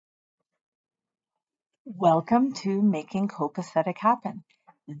Welcome to Making Copacetic Happen.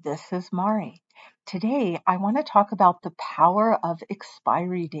 This is Mari. Today, I want to talk about the power of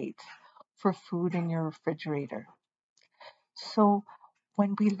expiry dates for food in your refrigerator. So,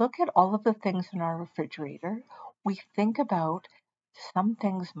 when we look at all of the things in our refrigerator, we think about some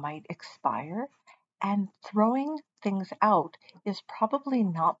things might expire, and throwing things out is probably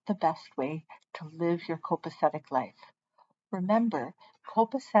not the best way to live your copacetic life. Remember,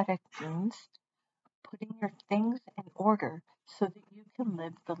 copacetic means putting your things in order so that you can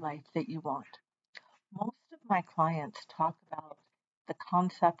live the life that you want. Most of my clients talk about the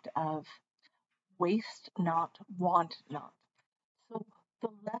concept of waste not, want not. So the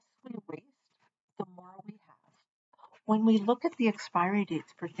less we waste, the more we have. When we look at the expiry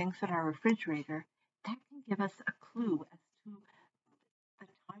dates for things in our refrigerator, that can give us a clue as to the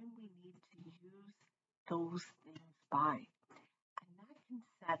time we need to use those things by. And that can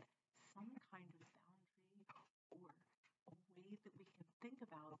set some kind of boundary or a way that we can think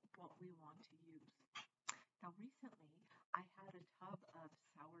about what we want to use. Now, recently, I had a tub of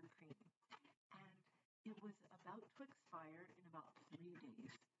sour cream and it was about to expire in about 3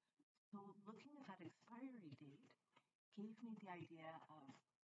 days. So, looking at that expiry date gave me the idea of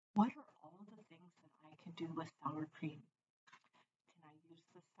what are all the things that I can do with sour cream? Can I use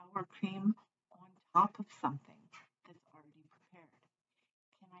the sour cream on top of something that's already prepared?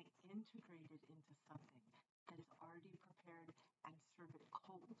 Can I integrate it into something that is already prepared and serve it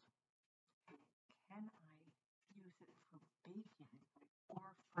cold? Can I use it for baking or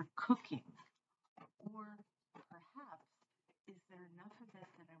for cooking? Or perhaps is there enough of it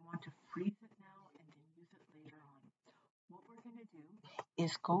that I want to freeze it now and then use it later on? What we're going to do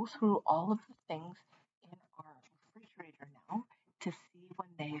is go through all of the things in our refrigerator now to see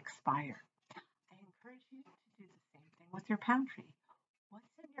when they expire. I encourage you to do the same thing with your pantry.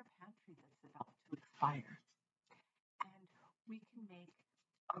 What's in your pantry that's about to expire? And we can make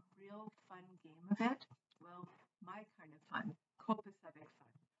a real fun game of it. Well, my kind of fun, copacetic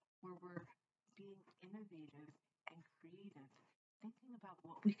fun, where we're being innovative and creative, thinking about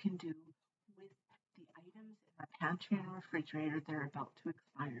what we can do with the items in our pantry and refrigerator that are about to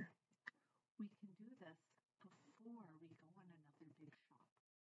expire. We can do this before we go in another big shop.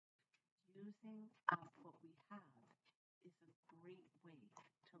 Using up what we have is a great way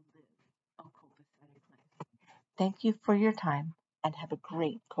to live a copacetic life. Thank you for your time and have a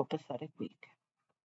great copacetic week.